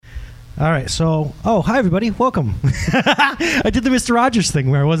All right, so, hi, everybody. Welcome. I did the Mr. Rogers thing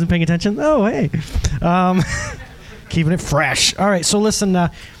where I wasn't paying attention. Oh, hey. Keeping it fresh. All right, so listen,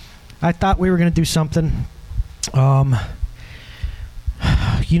 I thought we were going to do something. You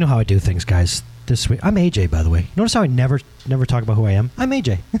know how I do things, guys. This week, I'm AJ, by the way. Notice how I never talk about who I am? I'm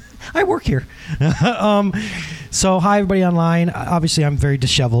AJ. I work here. So, hi, everybody online. Obviously, I'm very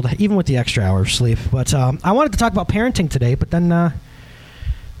disheveled, even with the extra hour of sleep. But I wanted to talk about parenting today, but then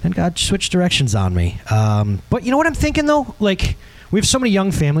God switched directions on me. But you know what I'm thinking, though? Like, we have so many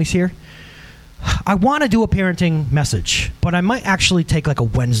young families here. I want to do a parenting message, but I might actually take like a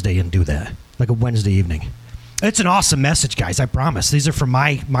Wednesday and do that, like a Wednesday evening. It's an awesome message, guys, I promise. These are from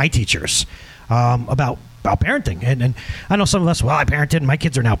my teachers about parenting. And I know some of us, well, I parented, and my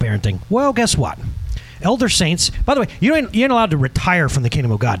kids are now parenting. Well, guess what? Elder saints, by the way, you ain't allowed to retire from the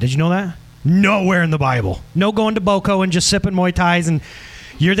kingdom of God. Did you know that? Nowhere in the Bible. No going to Boko and just sipping Muay Thais, and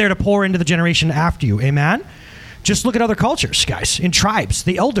you're there to pour into the generation after you. Amen? Just look at other cultures, guys. In tribes,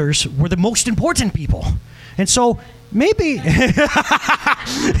 the elders were the most important people. And so maybe you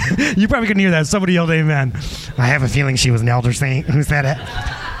probably couldn't hear that. Somebody yelled amen. I have a feeling she was an elder saint. Who said it?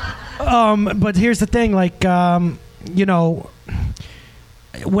 But here's the thing, like, you know,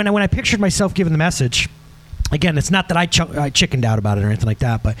 when I pictured myself giving the message, again, it's not that I chickened out about it or anything like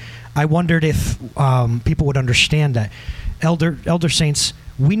that, but I wondered if people would understand that elder saints,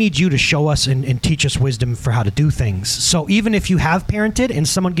 we need you to show us and teach us wisdom for how to do things. So even if you have parented and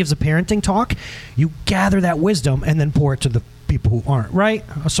someone gives a parenting talk, you gather that wisdom and then pour it to the people who aren't, right?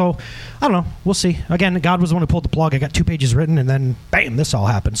 So, I don't know. We'll see. Again, God was the one who pulled the plug. I got 2 pages written, and then, bam, this all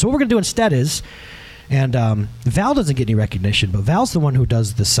happened. So what we're going to do instead is, and Val doesn't get any recognition, but Val's the one who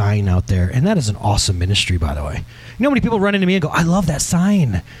does the sign out there, and that is an awesome ministry, by the way. You know how many people run into me and go, I love that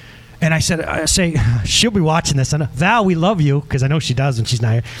sign. And I say, she'll be watching this. And Val, we love you, because I know she does when she's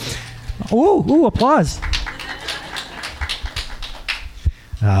not here. Ooh, applause.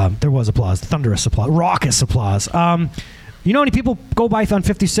 There was applause, thunderous applause, raucous applause. You know how many people go by on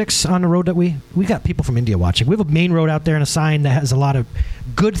 56 on the road that we got people from India watching. We have a main road out there and a sign that has a lot of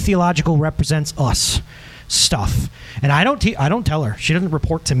good theological represents us stuff. And I don't tell her. She doesn't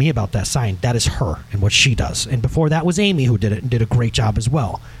report to me about that sign. That is her and what she does. And before that was Amy who did it and did a great job as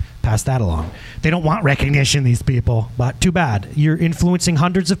well. Pass that along. They don't want recognition, these people, but too bad. You're influencing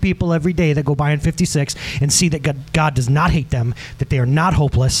hundreds of people every day that go by on 56 and see that God does not hate them, that they are not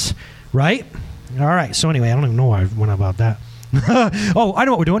hopeless, right? All right, so anyway, I don't even know why I went about that. Oh, I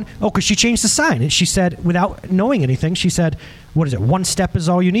know what we're doing. Oh, because she changed the sign. And she said, without knowing anything, she said, what is it, 1 step is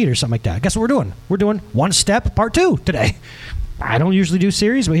all you need or something like that. Guess what we're doing? We're doing 1 step part 2 today. I don't usually do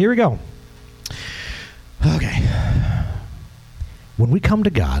series, but here we go. Okay. When we come to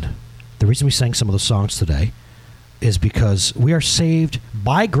God, the reason we sang some of the songs today is because we are saved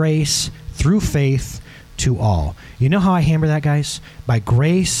by grace through faith to all. You know how I hammer that, guys? By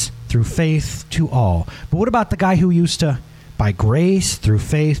grace through faith to all. But what about the guy who used to, by grace through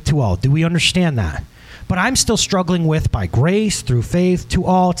faith to all? Do we understand that? But I'm still struggling with by grace through faith to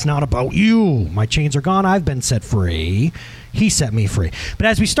all. It's not about you. My chains are gone. I've been set free. He set me free. But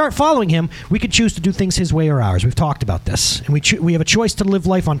as we start following him, we can choose to do things his way or ours. We've talked about this. And we have a choice to live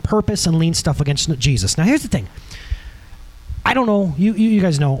life on purpose and lean stuff against Jesus. Now, here's the thing. I don't know. You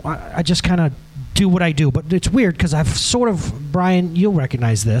guys know. I just kind of do what I do. But it's weird because I've sort of, Brian, you'll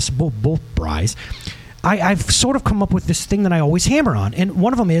recognize this. Both Bry's. I've sort of come up with this thing that I always hammer on. And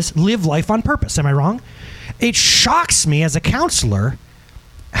one of them is live life on purpose. Am I wrong? It shocks me as a counselor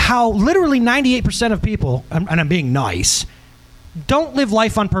how literally 98% of people, and I'm being nice, don't live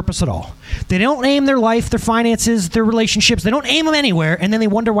life on purpose at all. They don't aim their life, their finances, their relationships. They don't aim them anywhere, and then they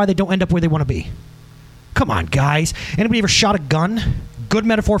wonder why they don't end up where they want to be. Come on, guys. Anybody ever shot a gun? Good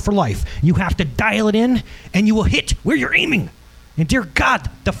metaphor for life. You have to dial it in, and you will hit where you're aiming. And dear God,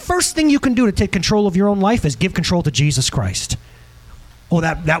 the first thing you can do to take control of your own life is give control to Jesus Christ. Oh,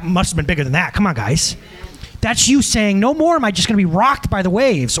 that must have been bigger than that. Come on, guys. That's you saying, no more am I just going to be rocked by the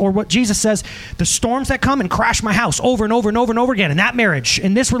waves. Or what Jesus says, the storms that come and crash my house over and over and over and over again in that marriage,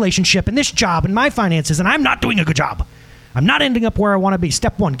 in this relationship, in this job, in my finances, and I'm not doing a good job. I'm not ending up where I want to be.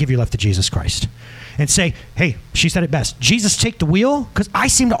 Step 1, give your life to Jesus Christ. And say, hey, she said it best. Jesus, take the wheel, because I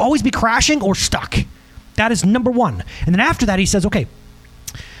seem to always be crashing or stuck. That is number 1. And then after that, he says, okay,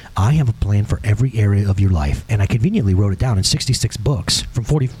 I have a plan for every area of your life. And I conveniently wrote it down in 66 books from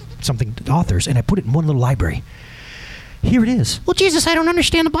 40-something authors, and I put it in one little library. Here it is. Well, Jesus, I don't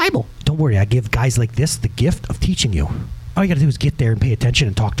understand the Bible. Don't worry. I give guys like this the gift of teaching you. All you got to do is get there and pay attention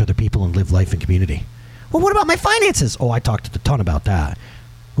and talk to other people and live life in community. Well, what about my finances? Oh, I talked a ton about that.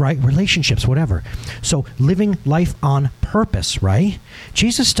 right? Relationships, whatever. So living life on purpose, right?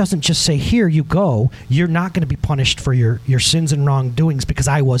 Jesus doesn't just say, here you go. You're not going to be punished for your sins and wrongdoings because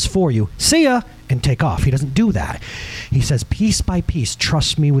I was for you. See ya, and take off. He doesn't do that. He says, piece by piece,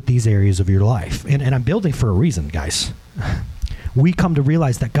 trust me with these areas of your life. And I'm building for a reason, guys. We come to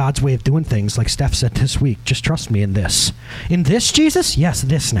realize that God's way of doing things, like Steph said this week, just trust me in this. In this, Jesus? Yes,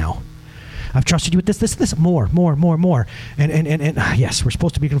 this now. I've trusted you with this, more. And yes, we're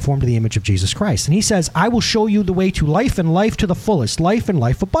supposed to be conformed to the image of Jesus Christ. And he says, I will show you the way to life and life to the fullest, life and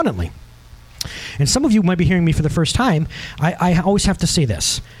life abundantly. And some of you might be hearing me for the first time. I always have to say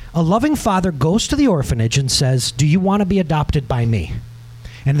this. A loving father goes to the orphanage and says, do you want to be adopted by me?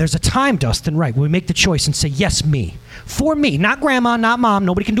 And there's a time, Dustin, right, when we make the choice and say, yes, me. For me, not grandma, not mom.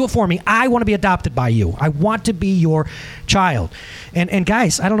 Nobody can do it for me. I want to be adopted by you. I want to be your child. And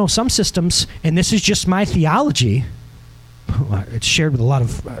guys, I don't know, some systems, and this is just my theology, it's shared with a lot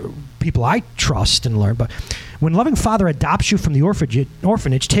of people I trust and learn, but when loving father adopts you from the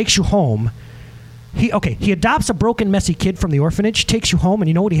orphanage, takes you home, he adopts a broken, messy kid from the orphanage, takes you home, and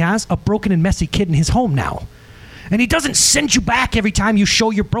you know what he has? A broken and messy kid in his home now. And he doesn't send you back every time you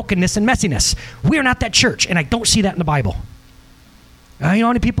show your brokenness and messiness. We're not that church, and I don't see that in the Bible. You know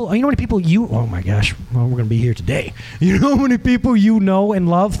how many people oh my gosh, well, we're going to be here today. You know how many people you know and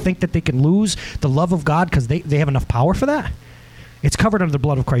love think that they can lose the love of God because they have enough power for that? It's covered under the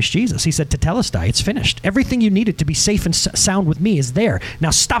blood of Christ Jesus. He said, tetelestai, it's finished. Everything you needed to be safe and sound with me is there. Now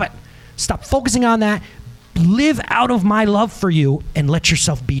stop it. Stop focusing on that. Live out of my love for you and let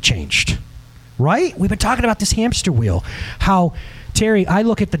yourself be changed. Right? We've been talking about this hamster wheel. How, Terry, I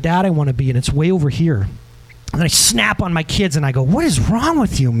look at the dad I want to be, and it's way over here. And I snap on my kids, and I go, what is wrong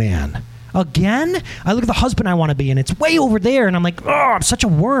with you, man? Again? I look at the husband I want to be, and it's way over there. And I'm like, oh, I'm such a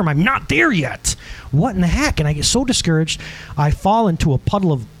worm. I'm not there yet. What in the heck? And I get so discouraged, I fall into a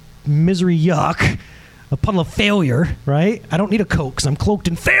puddle of misery, yuck. A puddle of failure, right? I don't need a Coke because I'm cloaked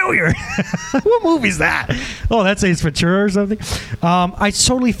in failure. What movie's that? Oh, that's Ace Ventura or something. I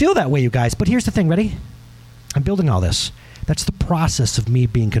totally feel that way, you guys. But here's the thing. Ready? I'm building all this. That's the process of me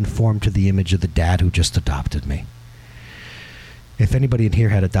being conformed to the image of the dad who just adopted me. If anybody in here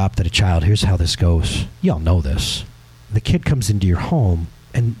had adopted a child, here's how this goes. Y'all know this. The kid comes into your home,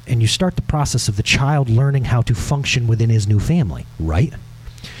 and you start the process of the child learning how to function within his new family, right?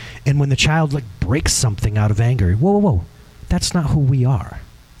 And when the child breaks something out of anger, whoa, that's not who we are.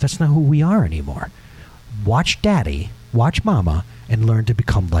 That's not who we are anymore. Watch daddy, watch mama, and learn to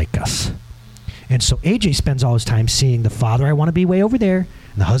become like us. And so AJ spends all his time seeing the father I want to be way over there,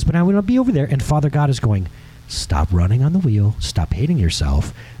 and the husband I want to be over there, and Father God is going, stop running on the wheel, stop hating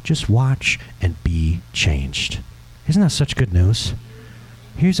yourself, just watch and be changed. Isn't that such good news?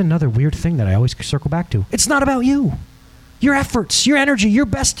 Here's another weird thing that I always circle back to. It's not about you. Your efforts, your energy, your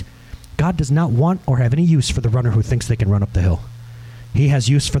best. God does not want or have any use for the runner who thinks they can run up the hill. He has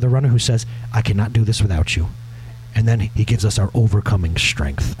use for the runner who says, I cannot do this without you. And then he gives us our overcoming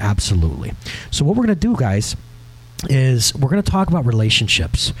strength. Absolutely. So what we're going to do, guys, is we're going to talk about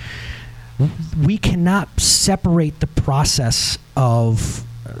relationships. We cannot separate the process of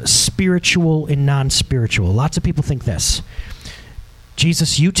spiritual and non-spiritual. Lots of people think this.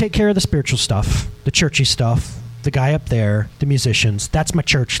 Jesus, you take care of the spiritual stuff, the churchy stuff, the guy up there, the musicians. That's my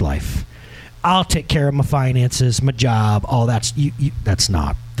church life. I'll take care of my finances, my job, all that's that's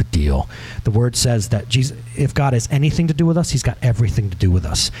not the deal. The word says that Jesus, if God has anything to do with us, he's got everything to do with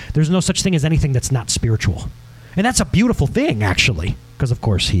us. There's no such thing as anything that's not spiritual. And that's a beautiful thing, actually, because, of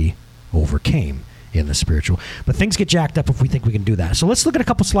course, he overcame in the spiritual. But things get jacked up if we think we can do that. So let's look at a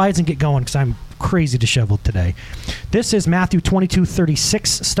couple slides and get going, because I'm crazy disheveled today. This is Matthew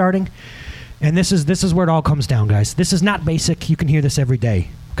 22:36 starting. And this is where it all comes down, guys. This is not basic. You can hear this every day,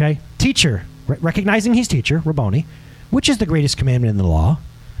 okay? Teacher, recognizing he's teacher, Rabboni, which is the greatest commandment in the law?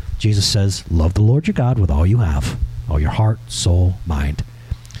 Jesus says, love the Lord your God with all you have, all your heart, soul, mind.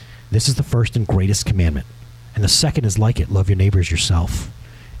 This is the first and greatest commandment. And the second is like it, love your neighbor as yourself.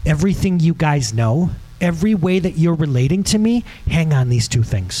 Everything you guys know, every way that you're relating to me, hang on these two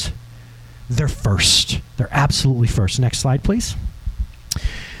things. They're first. They're absolutely first. Next slide, please.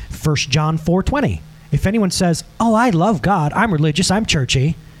 1 John 4:20. If anyone says, oh, I love God, I'm religious, I'm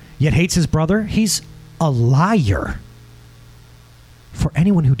churchy, yet hates his brother, he's a liar. For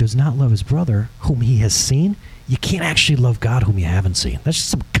anyone who does not love his brother whom he has seen, you can't actually love God whom you haven't seen. That's just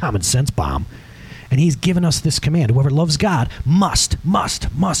some common sense bomb. And he's given us this command. Whoever loves God must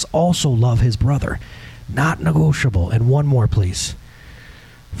also love his brother. Not negotiable. And one more, please.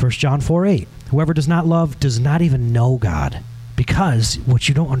 1 John 4:8. Whoever does not love does not even know God. Because what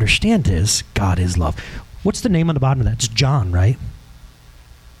you don't understand is God is love. What's the name on the bottom of that? It's John, right?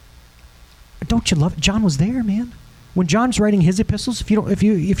 don't you love it? John was there, man. When John's writing his epistles, if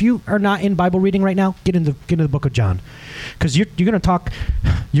you are not in Bible reading right now, get into the book of John, because you're going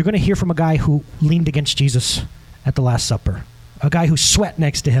to hear from a guy who leaned against Jesus at the Last Supper, a guy who sweat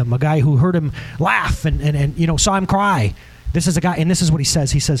next to him, a guy who heard him laugh and saw him cry. This is a guy, and this is what he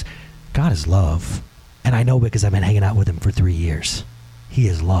says. He says, God is love, and I know because I've been hanging out with him for 3 years. He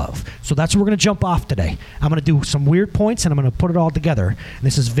is love. So that's where we're going to jump off today. I'm going to do some weird points, and I'm going to put it all together. And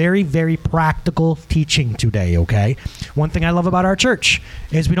this is very, very practical teaching today, okay? One thing I love about our church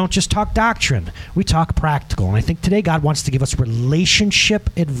is we don't just talk doctrine. We talk practical. And I think today God wants to give us relationship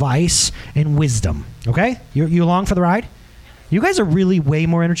advice and wisdom, okay? You along for the ride? You guys are really way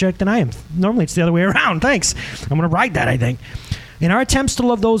more energetic than I am. Normally it's the other way around. Thanks. I'm going to ride that, I think. In our attempts to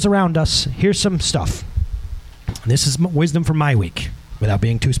love those around us, here's some stuff. This is wisdom from my week, without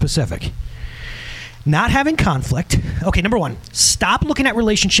being too specific. Not having conflict. Okay, number one, stop looking at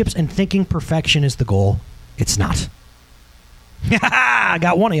relationships and thinking perfection is the goal. It's not. I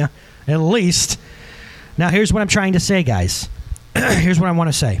got one of you, at least. Now, here's what I'm trying to say, guys. Here's what I want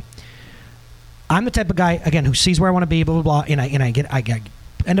to say. I'm the type of guy, again, who sees where I want to be, blah, blah, blah, and I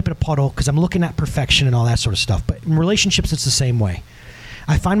end up in a puddle because I'm looking at perfection and all that sort of stuff. But in relationships, it's the same way.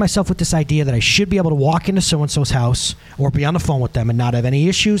 I find myself with this idea that I should be able to walk into so-and-so's house or be on the phone with them and not have any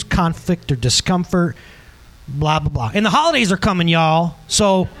issues, conflict, or discomfort, blah, blah, blah. And the holidays are coming, y'all.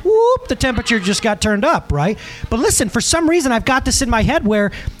 So, whoop, the temperature just got turned up, right? But listen, for some reason, I've got this in my head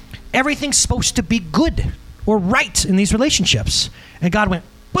where everything's supposed to be good or right in these relationships. And God went,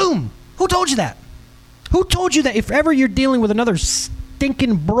 boom, who told you that? Who told you that if ever you're dealing with another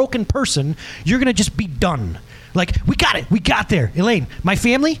stinking broken person, you're going to just be done? Like, we got it. We got there. Elaine, my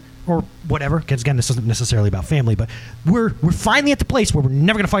family, or whatever, because again, this isn't necessarily about family, but we're finally at the place where we're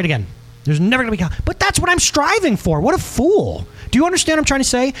never going to fight again. There's never going to be... But that's what I'm striving for. What a fool. Do you understand what I'm trying to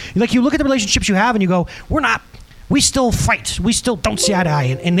say? Like, you look at the relationships you have and you go, we still fight. We still don't see eye to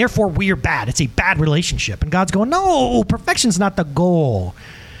eye, and therefore we are bad. It's a bad relationship. And God's going, no, perfection's not the goal.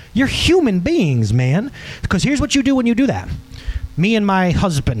 You're human beings, man. Because here's what you do when you do that. Me and my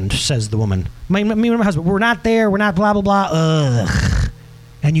husband, says the woman. Me and my husband, we're not there. We're not blah, blah, blah. Ugh.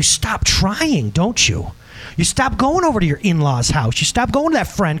 And you stop trying, don't you? You stop going over to your in-laws' house. You stop going to that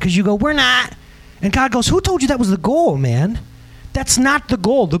friend because you go, we're not. And God goes, who told you that was the goal, man? That's not the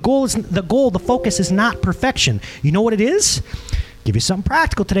goal. The focus is not perfection. You know what it is? Give you something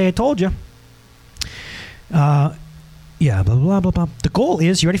practical today, I told you. Blah, blah, blah, blah. The goal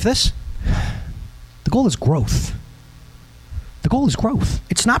is, you ready for this? The goal is growth. The goal is growth.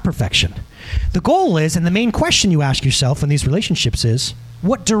 It's not perfection. The goal is, and the main question you ask yourself in these relationships is,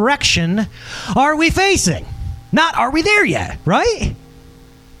 what direction are we facing? Not, are we there yet, right?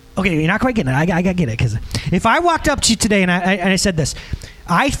 Okay, you're not quite getting it. I get it. Because if I walked up to you today and I said this,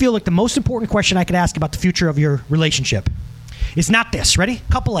 I feel like the most important question I could ask about the future of your relationship is not this. Ready?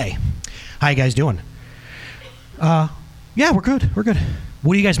 Couple A. How you guys doing? Yeah, we're good. We're good.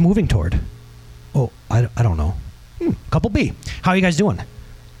 What are you guys moving toward? Oh, I don't know. Couple B. How are you guys doing?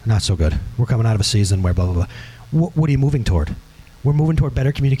 Not so good. We're coming out of a season where blah, blah, blah. What are you moving toward? We're moving toward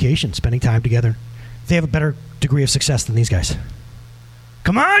better communication, spending time together. They have a better degree of success than these guys.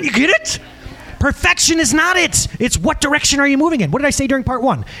 Come on, you get it? Perfection is not it. It's what direction are you moving in? What did I say during part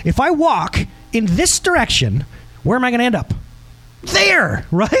one? If I walk in this direction, where am I going to end up? There,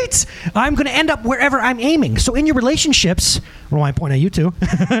 right? I'm going to end up wherever I'm aiming. So in your relationships, I don't know why I point at you two.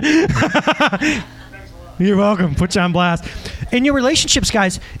 You're welcome. Put you on blast. In your relationships,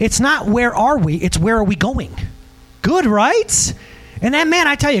 guys, it's not where are we, it's where are we going. Good, right? And that, man,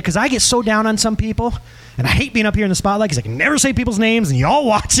 I tell you, because I get so down on some people, and I hate being up here in the spotlight because I can never say people's names, and you all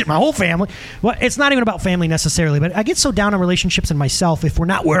watch it, my whole family. Well, it's not even about family necessarily, but I get so down on relationships and myself if we're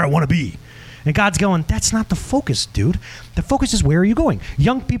not where I want to be. And God's going, that's not the focus, dude. The focus is where are you going?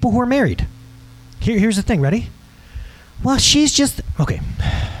 Young people who are married. Here's the thing, ready? Well, she's just... Okay.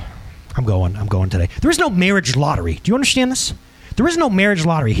 I'm going today. There is no marriage lottery. Do you understand this? There is no marriage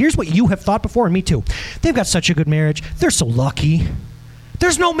lottery. Here's what you have thought before, and me too. They've got such a good marriage. They're so lucky.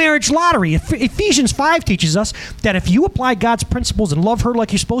 There's no marriage lottery. Ephesians 5 teaches us that if you apply God's principles and love her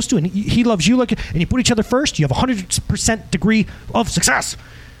like you're supposed to, and he loves you like, and you put each other first, you have 100% degree of success.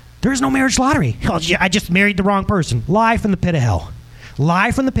 There is no marriage lottery. Oh, I just married the wrong person. Lie from the pit of hell.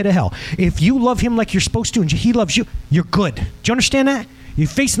 Lie from the pit of hell. If you love him like you're supposed to and he loves you, you're good. Do you understand that? You're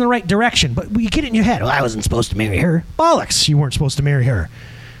facing the right direction, but you get it in your head. Well, I wasn't supposed to marry her. Bollocks, you weren't supposed to marry her.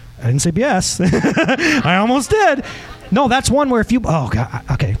 I didn't say yes. I almost did. No, that's one where if you... Oh, God,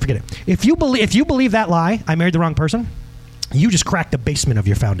 okay, forget it. If you believe that lie, I married the wrong person, you just cracked the basement of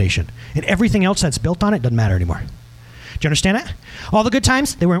your foundation. And everything else that's built on it doesn't matter anymore. you understand that? All the good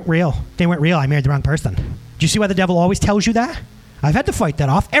times, they weren't real. They weren't real. I married the wrong person. Do you see why the devil always tells you that? I've had to fight that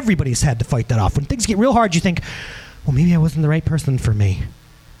off. Everybody's had to fight that off. When things get real hard, you think, well, maybe I wasn't the right person for me.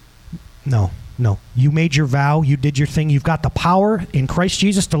 No. You made your vow. You did your thing. You've got the power in Christ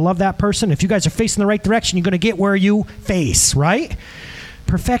Jesus to love that person. If you guys are facing the right direction, you're going to get where you face, right?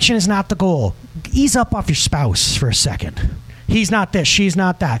 Perfection is not the goal. Ease up off your spouse for a second. He's not this. She's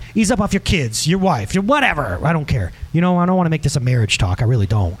not that. Ease up off your kids, your wife, your whatever. I don't care. I don't want to make this a marriage talk. I really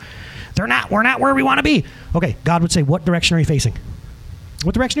don't. We're not where we want to be. Okay, God would say, what direction are you facing?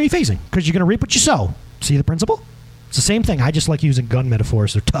 What direction are you facing? Because you're going to reap what you sow. See the principle? It's the same thing. I just like using gun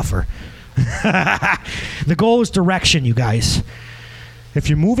metaphors. They're tougher. The goal is direction, you guys. If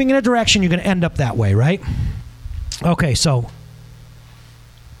you're moving in a direction, you're going to end up that way, right? Okay, so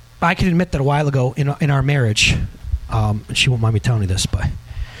I can admit that a while ago in our marriage, and she won't mind me telling you this, but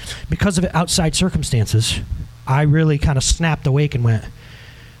because of outside circumstances, I really kind of snapped awake and went,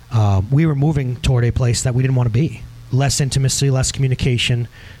 we were moving toward a place that we didn't want to be. Less intimacy, less communication.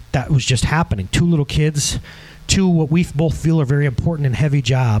 That was just happening. 2 little kids, 2 what we both feel are very important and heavy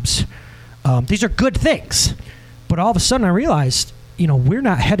jobs. These are good things. But all of a sudden I realized, we're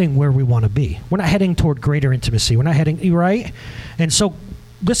not heading where we want to be. We're not heading toward greater intimacy. We're not heading, right? And so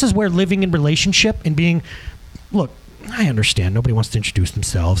this is where living in relationship and being, look, I understand nobody wants to introduce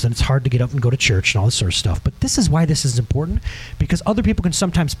themselves and it's hard to get up and go to church and all this sort of stuff. But this is why this is important, because other people can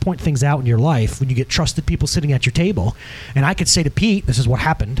sometimes point things out in your life when you get trusted people sitting at your table. And I could say to Pete, this is what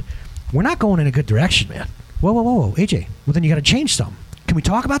happened. We're not going in a good direction, man. Whoa, AJ. Well, then you got to change something. Can we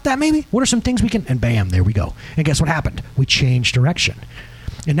talk about that maybe? What are some things we can, and bam, there we go. And guess what happened? We changed direction.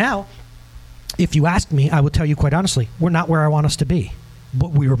 And now, if you ask me, I will tell you quite honestly, we're not where I want us to be.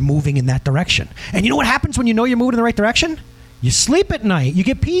 But we were moving in that direction. And you know what happens when you know you're moving in the right direction? You sleep at night. You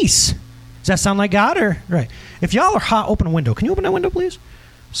get peace. Does that sound like God? Or right? If y'all are hot, open a window. Can you open that window, please?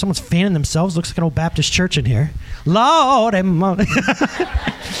 Someone's fanning themselves. Looks like an old Baptist church in here. Lord, and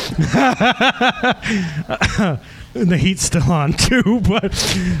the heat's still on too. But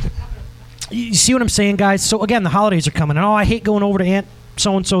you see what I'm saying, guys? So again, the holidays are coming. And I hate going over to Aunt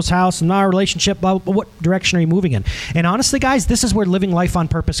so-and-so's house and our relationship, blah, blah, blah. What direction are you moving in? And honestly, guys, this is where living life on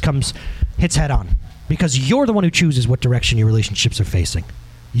purpose hits head on, because you're the one who chooses what direction your relationships are facing.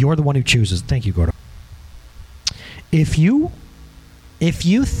 You're the one who chooses. Thank you, Gordo. If you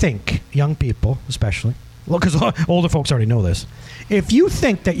think, young people especially, well, because older folks already know this, if you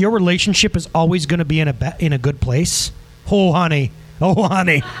think that your relationship is always going to be in a good place, oh honey,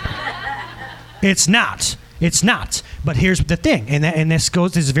 it's not. It's not. But here's the thing, and this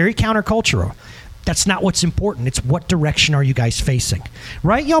is very countercultural. That's not what's important. It's what direction are you guys facing,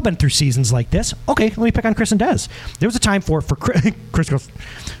 right? Y'all been through seasons like this. Okay, let me pick on Chris and Des. There was a time for Chris goes,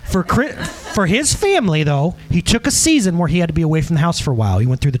 for his family though. He took a season where he had to be away from the house for a while. He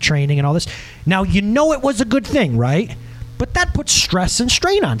went through the training and all this. Now it was a good thing, right? But that puts stress and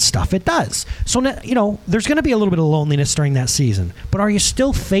strain on stuff. It does. So, there's going to be a little bit of loneliness during that season. But are you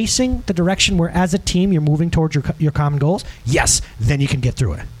still facing the direction where, as a team, you're moving towards your common goals? Yes. Then you can get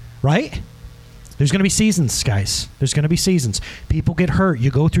through it, right? There's going to be seasons, guys. There's going to be seasons. People get hurt.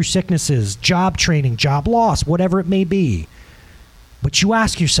 You go through sicknesses, job training, job loss, whatever it may be. But you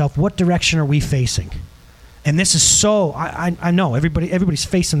ask yourself, what direction are we facing? And this is so, I know, everybody's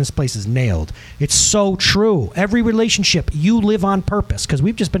face in this place is nailed. It's so true. Every relationship, you live on purpose, because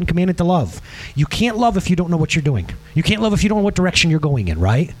we've just been commanded to love. You can't love if you don't know what you're doing. You can't love if you don't know what direction you're going in,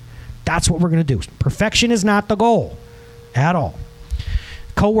 right? That's what we're going to do. Perfection is not the goal at all.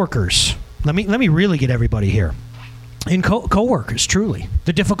 Coworkers. Let me really get everybody here. In coworkers, truly.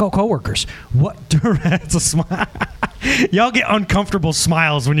 The difficult coworkers. That's a smile. Y'all get uncomfortable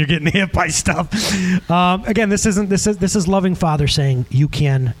smiles when you're getting hit by stuff. Again, this is loving Father saying, you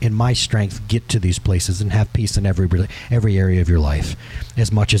can, in my strength, get to these places and have peace in every area of your life,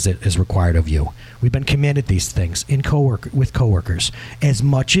 as much as it is required of you. We've been commanded these things with coworkers, as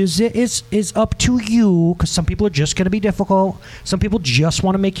much as it is up to you, because some people are just going to be difficult. Some people just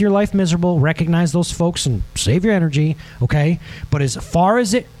want to make your life miserable. Recognize those folks and save your energy, okay? But as far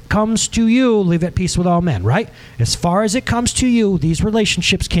as it comes to you, live at peace with all men, right? As far as it comes to you, these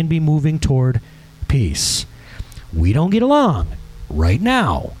relationships can be moving toward peace. We don't get along right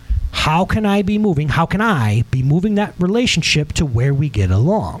now. How can I be moving that relationship to where we get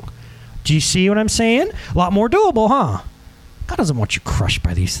along? Do you see what I'm saying? A lot more doable, huh? God doesn't want you crushed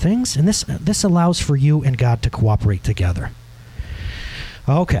by these things, and this allows for you and God to cooperate together.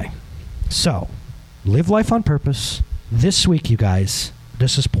 Okay, so live life on purpose. This week, you guys,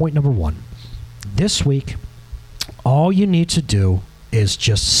 this is point number 1. This week, all you need to do is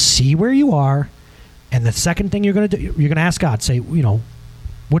just see where you are And the second thing you're going to do, you're going to ask God, say,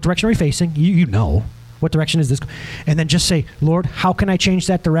 what direction are we facing? You know. What direction is this? And then just say, Lord, how can I change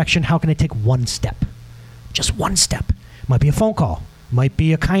that direction? How can I take one step? Just one step. It might be a phone call. It might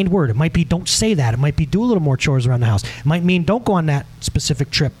be a kind word. It might be don't say that. It might be do a little more chores around the house. It might mean don't go on that specific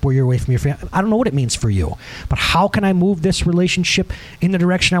trip where you're away from your family. I don't know what it means for you. But how can I move this relationship in the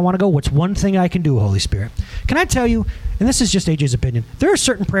direction I want to go? What's one thing I can do, Holy Spirit? Can I tell you, and this is just AJ's opinion, there are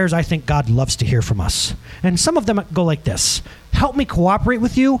certain prayers I think God loves to hear from us. And some of them go like this. Help me cooperate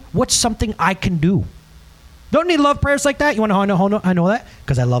with you. What's something I can do? Don't need love prayers like that? You want to know how I know that?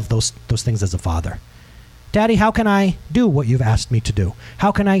 Because I love those things as a father. Daddy, how can I do what you've asked me to do?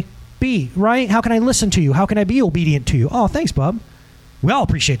 How can I be, right? How can I listen to you? How can I be obedient to you? Oh, thanks, bub. We all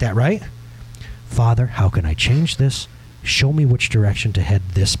appreciate that, right? Father, how can I change this? Show me which direction to head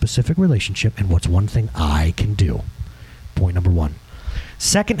this specific relationship and what's one thing I can do. Point number 1.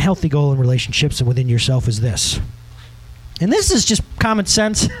 Second healthy goal in relationships and within yourself is this. And this is just common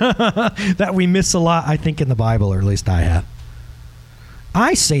sense that we miss a lot, I think, in the Bible, or at least I have.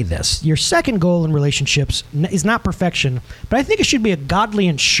 I say this. Your second goal in relationships is not perfection, but I think it should be a godly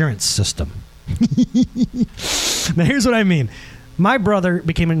insurance system. Now, here's what I mean. My brother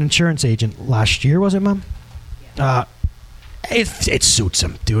became an insurance agent last year, was it, Mom? Yeah. It suits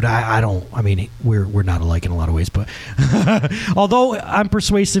him, dude. We're not alike in a lot of ways, but although I'm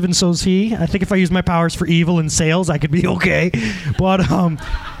persuasive and so's he, I think if I use my powers for evil in sales, I could be okay. But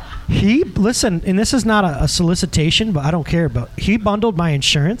listen, and this is not a solicitation, but I don't care, but he bundled my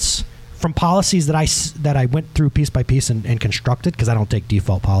insurance from policies that I went through piece by piece and constructed, because I don't take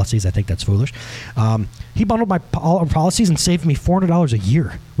default policies. I think that's foolish. He bundled all our policies and saved me $400 a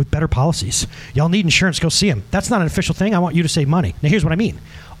year with better policies. Y'all need insurance, go see him. That's not an official thing. I want you to save money. Now, here's what I mean.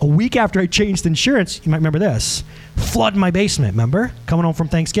 A week after I changed insurance, you might remember this, flood my basement, remember? Coming home from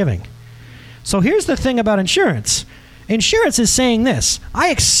Thanksgiving. So here's the thing about insurance. Insurance is saying this: I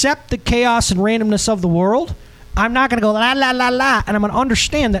accept the chaos and randomness of the world. I'm not going to go la, la, la, la, and I'm going to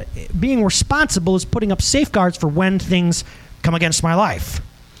understand that being responsible is putting up safeguards for when things come against my life.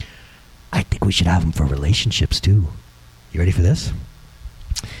 I think we should have them for relationships, too. You ready for this?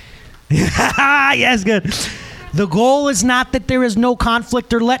 Yes, good. The goal is not that there is no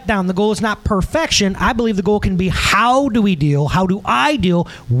conflict or letdown. The goal is not perfection. I believe the goal can be how do I deal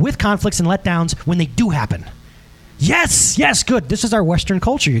with conflicts and letdowns when they do happen? Yes, good. This is our Western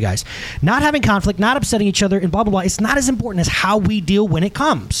culture, you guys. Not having conflict, not upsetting each other, and blah, blah, blah. It's not as important as how we deal when it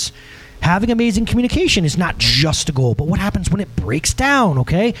comes. Having amazing communication is not just a goal, but what happens when it breaks down,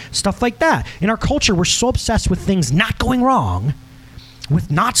 okay? Stuff like that. In our culture, we're so obsessed with things not going wrong, with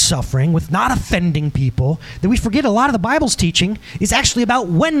not suffering, with not offending people, that we forget a lot of the Bible's teaching is actually about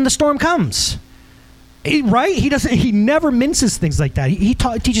when the storm comes. Right? He never minces things like that. He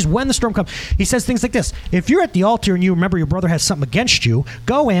teaches when the storm comes. He says things like this: if you're at the altar and you remember your brother has something against you,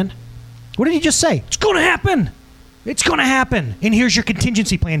 go in. What did he just say? It's going to happen. It's going to happen. And here's your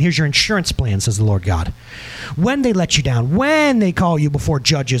contingency plan. Here's your insurance plan, says the Lord God. When they let you down, when they call you before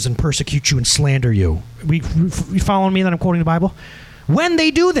judges and persecute you and slander you. You following me that I'm quoting the Bible? When they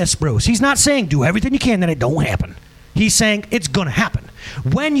do this, Bruce, he's not saying do everything you can that it don't happen. He's saying it's going to happen.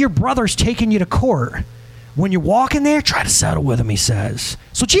 When your brother's taking you to court, when you're walking there, try to settle with him, he says.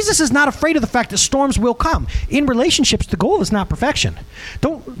 So Jesus is not afraid of the fact that storms will come. In relationships, the goal is not perfection.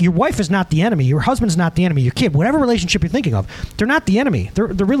 Your wife is not the enemy. Your husband's not the enemy. Your kid, whatever relationship you're thinking of, they're not the enemy. They're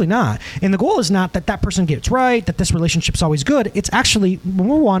really not. And the goal is not that person gets right, that this relationship's always good. It's actually,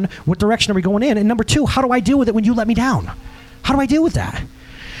 number one, what direction are we going in? And number two, how do I deal with it when you let me down? How do I deal with that?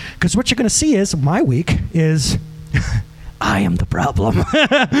 Because what you're going to see is, my week is... I am the problem.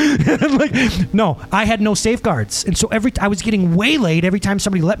 No, I had no safeguards. And so I was getting waylaid every time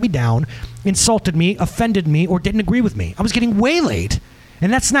somebody let me down, insulted me, offended me, or didn't agree with me. I was getting waylaid.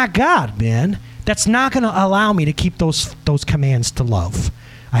 And that's not God, man. That's not going to allow me to keep those commands to love.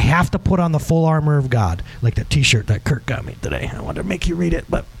 I have to put on the full armor of God, like that T-shirt that Kirk got me today. I wanted to make you read it,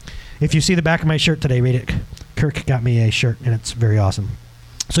 but if you see the back of my shirt today, read it. Kirk got me a shirt, and it's very awesome.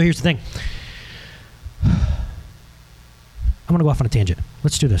 So here's the thing. I'm going to go off on a tangent.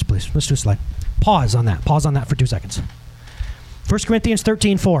 Let's do this, please. Let's do a slide. Pause on that. Pause on that for 2 seconds. 1 Corinthians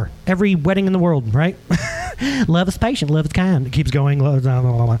 13:4. Every wedding in the world, right? Love is patient. Love is kind. It keeps going. Blah, blah,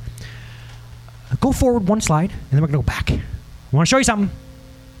 blah, blah. Go forward one slide, and then we're going to go back. I want to show you something.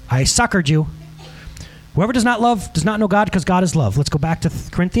 I suckered you. Whoever does not love does not know God, because God is love. Let's go back to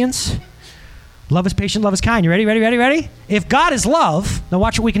Corinthians. Love is patient, love is kind. You ready? If God is love, now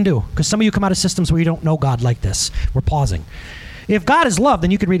watch what we can do. Because some of you come out of systems where you don't know God like this. We're pausing. If God is love,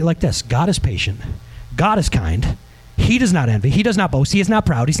 then you can read it like this. God is patient. God is kind. He does not envy. He does not boast. He is not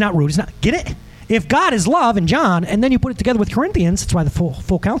proud. He's not rude. Get it? if God is love in John, and then you put it together with Corinthians, that's why the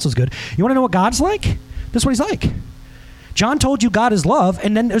full counsel is good. You want to know what God's like? This is what he's like. John told you God is love,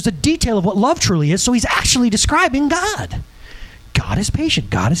 and then there's a detail of what love truly is, so he's actually describing God. God is patient.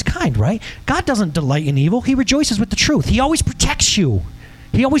 God is kind, right? God doesn't delight in evil. He rejoices with the truth. He always protects you.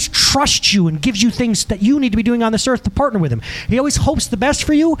 He always trusts you and gives you things that you need to be doing on this earth to partner with him. He always hopes the best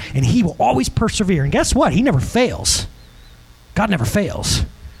for you, and he will always persevere. And guess what? He never fails. God never fails.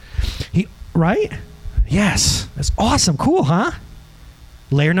 Right? Yes. That's awesome. Cool, huh?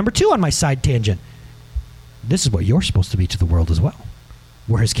 Layer number 2 on my side tangent. This is what you're supposed to be to the world as well.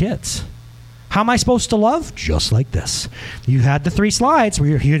 We're his kids. How am I supposed to love? Just like this. You had the 3 slides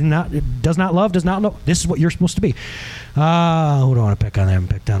where does not love, does not know. This is what you're supposed to be. Who do I want to pick on? I haven't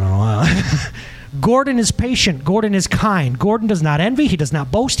picked on in a while. Gordon is patient. Gordon is kind. Gordon does not envy. He does not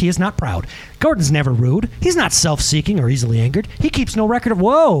boast. He is not proud. Gordon's never rude. He's not self-seeking or easily angered. He keeps no record of,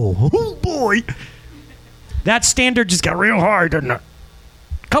 whoa, oh boy. That standard just got real hard, didn't it?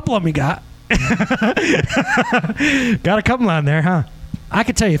 A couple of them you got. Got a couple on there, huh? I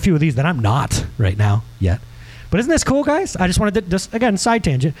could tell you a few of these that I'm not right now yet. But isn't this cool, guys? I just wanted to, just again, side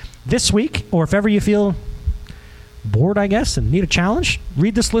tangent. This week, or if ever you feel bored, I guess, and need a challenge,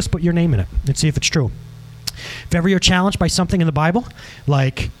 read this list, put your name in it, and see if it's true. If ever you're challenged by something in the Bible,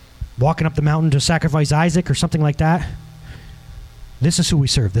 like walking up the mountain to sacrifice Isaac or something like that, this is who we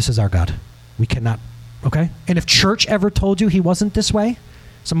serve. This is our God. We cannot, okay? And if church ever told you he wasn't this way,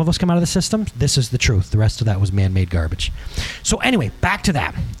 some of us come out of the system, this is the truth. The rest of that was man-made garbage. So anyway, back to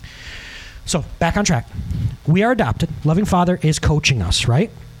that. So back on track. We are adopted. Loving Father is coaching us,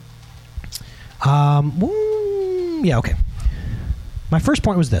 right? Yeah, okay. My first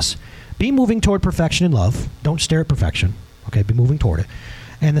point was this. Be moving toward perfection in love. Don't stare at perfection. Okay, be moving toward it.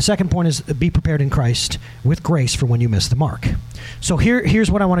 And the second point is be prepared in Christ with grace for when you miss the mark. So here's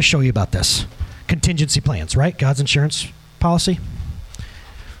what I want to show you about this. Contingency plans, right? God's insurance policy.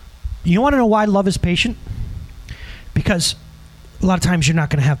 You want to know why love is patient? Because a lot of times you're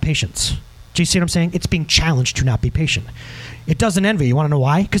not going to have patience. Do you see what I'm saying? It's being challenged to not be patient. It doesn't envy. You want to know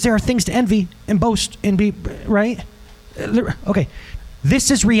why? Because there are things to envy and boast and be, right? Okay.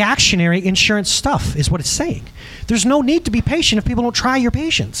 This is reactionary insurance stuff, is what it's saying. There's no need to be patient if people don't try your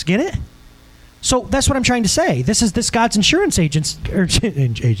patience. Get it? So that's what I'm trying to say. This God's insurance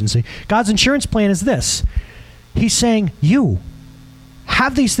agency. God's insurance plan is this. He's saying, you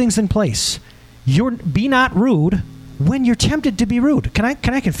have these things in place. Be not rude when you're tempted to be rude. Can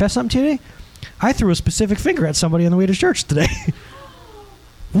I confess something to you today? I threw a specific finger at somebody on the way to church today.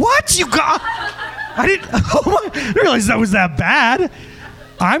 What? You got? I didn't realize that was that bad.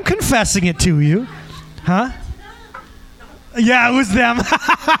 I'm confessing it to you. Huh? Yeah, it was them.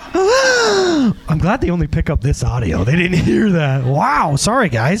 I'm glad they only pick up this audio. They didn't hear that. Wow. Sorry,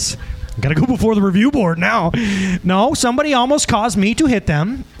 guys. Gotta go before the review board now. No, somebody almost caused me to hit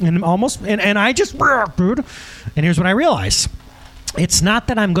them, and I just, dude. And here's what I realized. It's not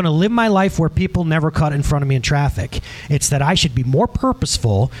that I'm going to live my life where people never cut in front of me in traffic. It's that I should be more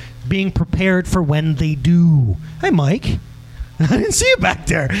purposeful, being prepared for when they do. Hi, Mike. I didn't see you back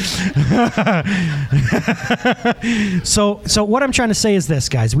there. So what I'm trying to say is this,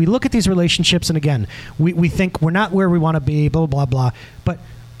 guys. We look at these relationships, and again, we think we're not where we want to be, blah, blah, blah. But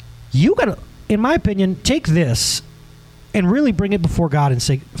you got to, in my opinion, take this and really bring it before God and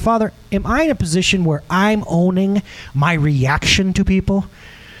say, Father, am I in a position where I'm owning my reaction to people?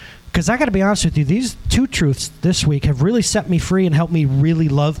 Because I got to be honest with you, these 2 truths this week have really set me free and helped me really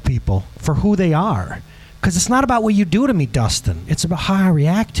love people for who they are. Because it's not about what you do to me, Dustin. It's about how I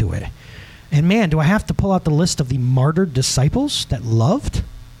react to it. And man, do I have to pull out the list of the martyred disciples that loved?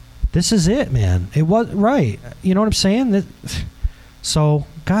 This is it, man. It was, right. You know what I'm saying? So,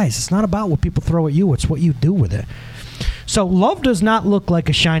 guys, it's not about what people throw at you. It's what you do with it. So love does not look like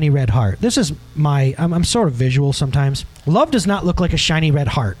a shiny red heart. This is I'm sort of visual sometimes. Love does not look like a shiny red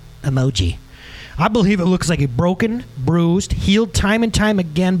heart emoji. I believe it looks like a broken, bruised, healed time and time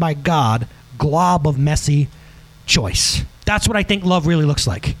again by God glob of messy choice. That's what I think love really looks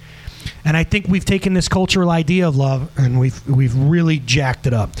like. And I think we've taken this cultural idea of love and we've really jacked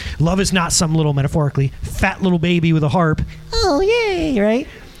it up. Love is not some little, metaphorically, fat little baby with a harp. Oh, yay, right?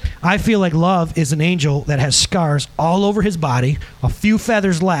 I feel like love is an angel that has scars all over his body, a few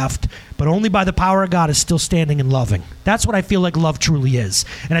feathers left, but only by the power of God is still standing and loving. That's what I feel like love truly is.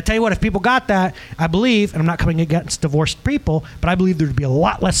 And I tell you what, if people got that, I believe, and I'm not coming against divorced people, but I believe there'd be a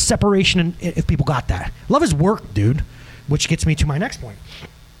lot less separation if people got that. Love is work, dude, which gets me to my next point.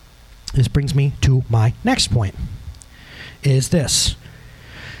 This brings me to my next point, is this.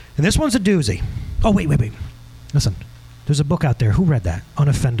 And this one's a doozy. Oh, wait. Listen. There's a book out there. Who read that?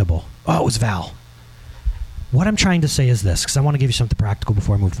 Unoffendable. Oh, it was Val. What I'm trying to say is this, because I want to give you something practical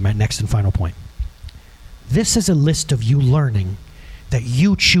before I move to my next and final point. This is a list of you learning that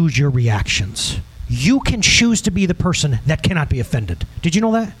you choose your reactions. You can choose to be the person that cannot be offended. Did you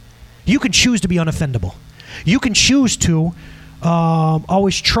know that? You can choose to be unoffendable. You can choose to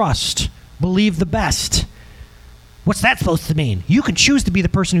always trust, believe the best. What's that supposed to mean? You can choose to be the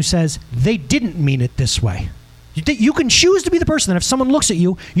person who says, they didn't mean it this way. You can choose to be the person that if someone looks at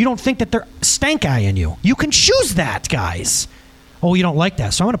you, you don't think that they're stank-eyeing you. You can choose that, guys. Oh, you don't like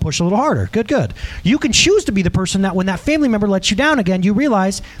that, so I'm going to push a little harder. Good. You can choose to be the person that when that family member lets you down again, you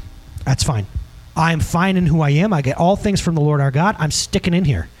realize, that's fine. I'm fine in who I am. I get all things from the Lord our God. I'm sticking in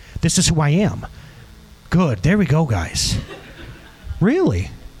here. This is who I am. Good. There we go, guys. Really.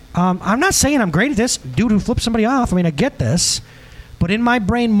 I'm not saying I'm great at this. Dude who flips somebody off. I mean, I get this. But in my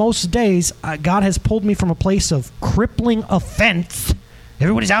brain most days, God has pulled me from a place of crippling offense.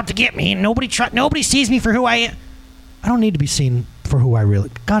 Everybody's out to get me. Nobody sees me for who I am. I don't need to be seen for who I really...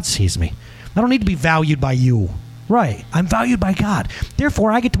 God sees me. I don't need to be valued by you. Right. I'm valued by God.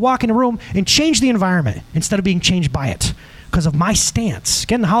 Therefore, I get to walk in a room and change the environment instead of being changed by it because of my stance.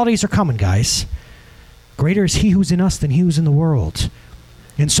 Again, the holidays are coming, guys. Greater is he who's in us than he who's in the world.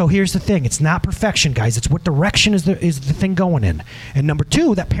 And so here's the thing. It's not perfection, guys. It's what direction is the thing going in. And number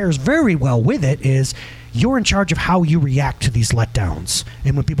two, that pairs very well with it, is you're in charge of how you react to these letdowns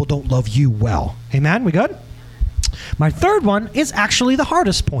and when people don't love you well. Amen? We good? My third one is actually the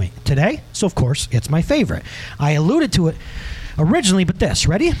hardest point today. So, of course, it's my favorite. I alluded to it originally, but this.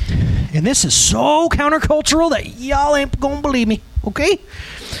 Ready? And this is so countercultural that y'all ain't going to believe me. Okay?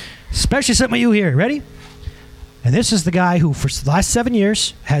 Especially some of you here. Ready? And this is the guy who, for the last 7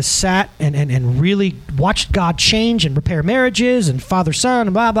 years, has sat and really watched God change and repair marriages and father-son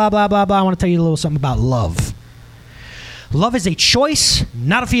and blah, blah, blah, blah, blah. I want to tell you a little something about love. Love is a choice,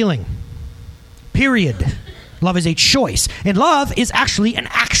 not a feeling. Period. Love is a choice. And love is actually an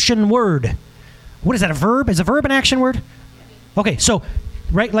action word. What is that, a verb? Is a verb an action word? Okay, so,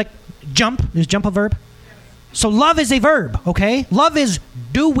 right, like jump. Is jump a verb? So love is a verb, okay? Love is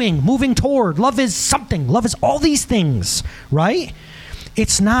doing, moving toward. Love is something. Love is all these things, right?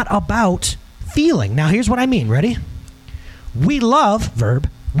 It's not about feeling. Now, here's what I mean. Ready? We love, verb.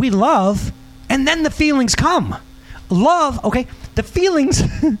 We love, and then the feelings come. Love, okay? The feelings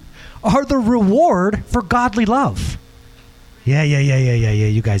are the reward for godly love. Yeah.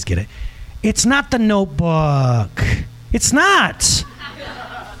 You guys get it. It's not the Notebook. It's not.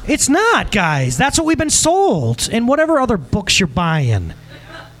 It's not, guys. That's what we've been sold. And whatever other books you're buying.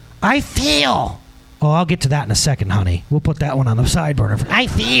 I feel. Oh, I'll get to that in a second, honey. We'll put that one on the side burner. I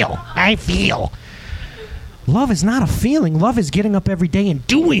feel. Love is not a feeling. Love is getting up every day and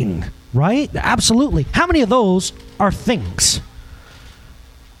doing, right? Absolutely. How many of those are things?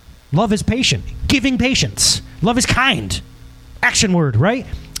 Love is patient. Giving patience. Love is kind. Action word, right?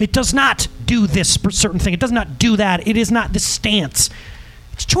 It does not do this certain thing. It does not do that. It is not this stance.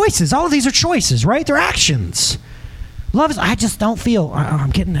 It's choices. All of these are choices, right? They're actions. Love is, I just don't feel, I'm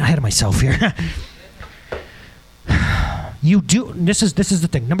getting ahead of myself here. You do, this is the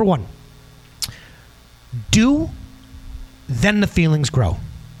thing. Number one, do, then the feelings grow.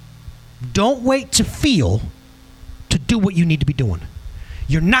 Don't wait to feel to do what you need to be doing.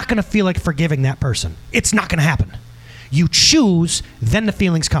 You're not going to feel like forgiving that person. It's not going to happen. You choose, then the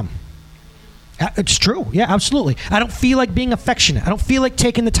feelings come. It's true. Yeah, absolutely. I don't feel like being affectionate. I don't feel like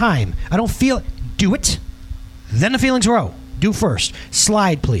taking the time. I don't feel... Do it. Then the feelings grow. Do first.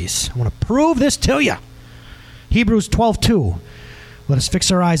 Slide, please. I want to prove this to you. Hebrews 12:2. Let us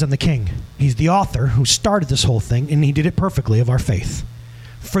fix our eyes on the King. He's the author who started this whole thing, and he did it perfectly, of our faith.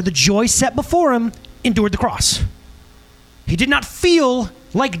 For the joy set before him, endured the cross. He did not feel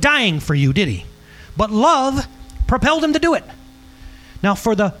like dying for you, did he? But love propelled him to do it. Now,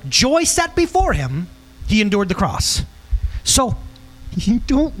 for the joy set before him, he endured the cross. So, you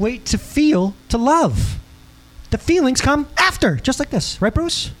don't wait to feel to love. The feelings come after, just like this. Right,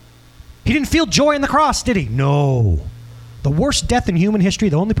 Bruce? He didn't feel joy in the cross, did he? No. The worst death in human history,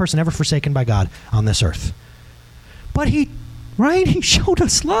 the only person ever forsaken by God on this earth. But he showed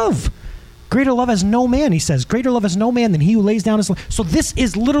us love. Greater love has no man, he says. Greater love has no man than he who lays down his life. So this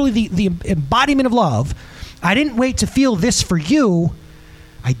is literally the embodiment of love. I didn't wait to feel this for you.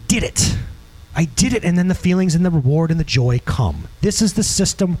 I did it. And then the feelings and the reward and the joy come. This is the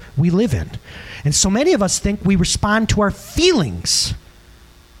system we live in. And so many of us think we respond to our feelings.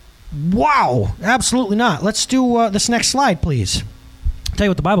 Wow. Absolutely not. Let's do this next slide, please. I'll tell you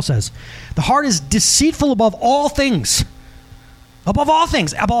what the Bible says. The heart is deceitful above all things. Above all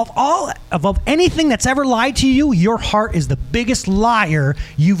things. Above anything that's ever lied to you, your heart is the biggest liar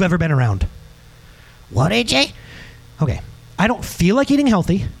you've ever been around. What, AJ? Okay. I don't feel like eating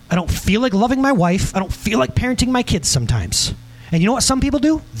healthy. I don't feel like loving my wife. I don't feel like parenting my kids sometimes. And you know what some people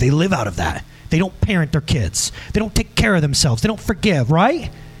do? They live out of that. They don't parent their kids. They don't take care of themselves. They don't forgive,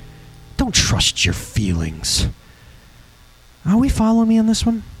 right? Don't trust your feelings. Are we following me on this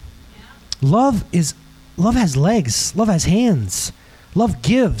one? Yeah. Love has legs. Love has hands. Love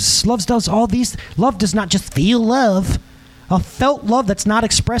gives. Love does all these. Love does not just feel love. A felt love that's not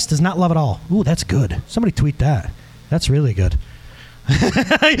expressed is not love at all. Ooh, that's good. Somebody tweet that. That's really good.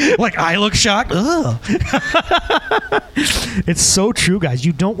 Like, I look shocked. Ugh. It's so true, guys.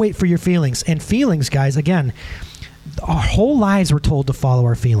 You don't wait for your feelings. And feelings, guys, again, our whole lives we're told to follow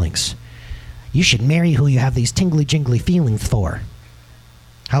our feelings. You should marry who you have these tingly jingly feelings for.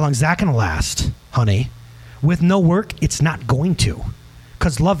 How long is that going to last, honey? With no work, it's not going to.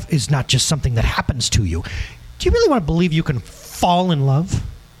 Because love is not just something that happens to you. Do you really want to believe you can fall in love?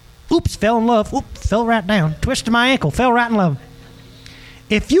 Oops, fell in love. Oops, fell right down. Twisted my ankle, fell right in love.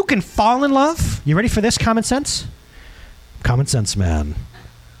 If you can fall in love, you ready for this, common sense? Common sense, man.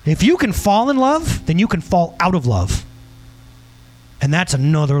 If you can fall in love, then you can fall out of love. And that's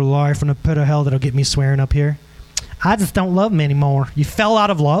another lie from the pit of hell that'll get me swearing up here. I just don't love him anymore. You fell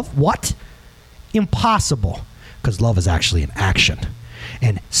out of love? What? Impossible. Because love is actually an action.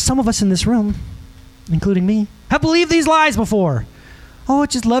 And some of us in this room, including me, have believed these lies before. Oh,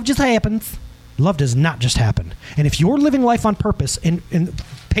 love just happens. Love does not just happen. And if you're living life on purpose, in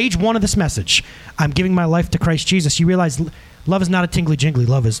page 1 of this message, I'm giving my life to Christ Jesus, you realize love is not a tingly jingly.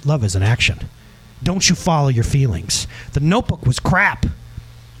 Love is an action. Don't you follow your feelings. The Notebook was crap.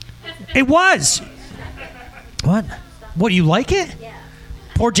 It was. What? What, do you like it? Yeah.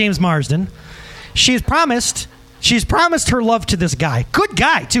 Poor James Marsden. She's promised her love to this guy. Good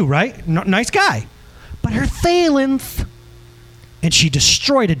guy, too, right? Nice guy. But her failings. And she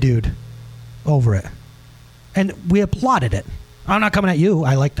destroyed a dude over it. And we applauded it. I'm not coming at you.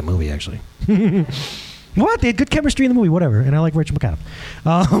 I like the movie, actually. What? They had good chemistry in the movie, whatever. And I like Rachel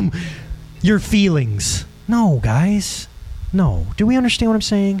McAdams. Your feelings. No, guys. No. Do we understand what I'm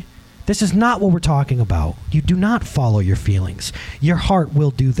saying? This is not what we're talking about. You do not follow your feelings. Your heart will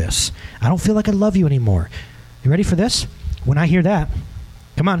do this. I don't feel like I love you anymore. You ready for this? When I hear that,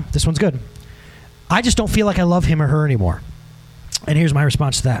 come on, this one's good. I just don't feel like I love him or her anymore. And here's my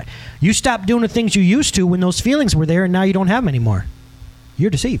response to that. You stopped doing the things you used to when those feelings were there, and now you don't have them anymore.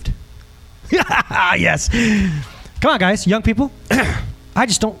 You're deceived. Yes. Come on, guys, young people. I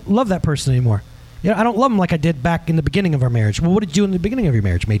just don't love that person anymore. You know, I don't love them like I did back in the beginning of our marriage. Well, what did you do in the beginning of your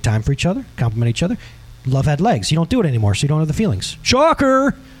marriage? Made time for each other, compliment each other. Love had legs. You don't do it anymore, so you don't have the feelings.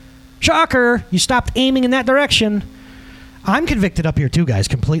 Shocker! Shocker! You stopped aiming in that direction. I'm convicted up here too, guys,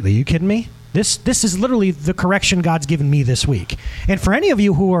 completely. You kidding me? This is literally the correction God's given me this week. And for any of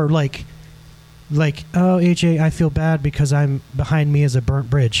you who are like, oh, AJ, I feel bad because I'm behind me is a burnt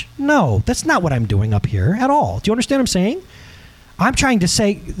bridge. No, that's not what I'm doing up here at all. Do you understand what I'm saying? I'm trying to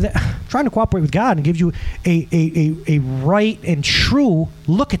say, trying to cooperate with God and give you a right and true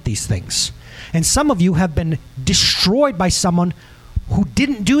look at these things. And some of you have been destroyed by someone who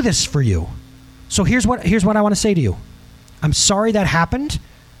didn't do this for you. So here's what I want to say to you. I'm sorry that happened.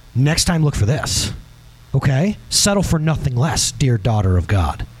 Next time, look for this. Okay? Settle for nothing less, dear daughter of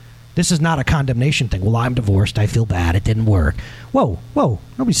God. This is not a condemnation thing. Well, I'm divorced. I feel bad. It didn't work. Whoa.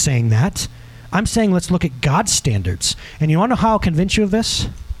 Nobody's saying that. I'm saying let's look at God's standards. And you want to know how I'll convince you of this?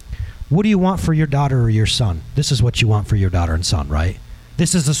 What do you want for your daughter or your son? This is what you want for your daughter and son, right?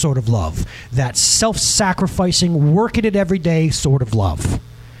 This is the sort of love. That self-sacrificing, work at it every day sort of love.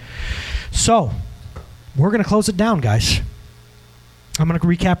 So, we're going to close it down, guys. I'm going to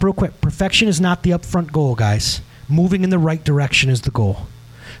recap real quick. Perfection is not the upfront goal, guys. Moving in the right direction is the goal.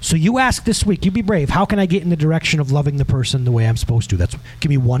 So you ask this week, you be brave, how can I get in the direction of loving the person the way I'm supposed to? Give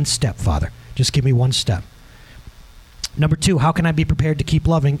me one step, Father. Just give me one step. Number 2, how can I be prepared to keep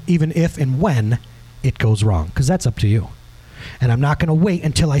loving even if and when it goes wrong? Because that's up to you. And I'm not going to wait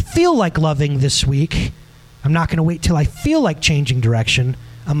until I feel like loving this week. I'm not going to wait till I feel like changing direction.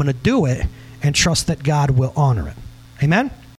 I'm going to do it and trust that God will honor it. Amen?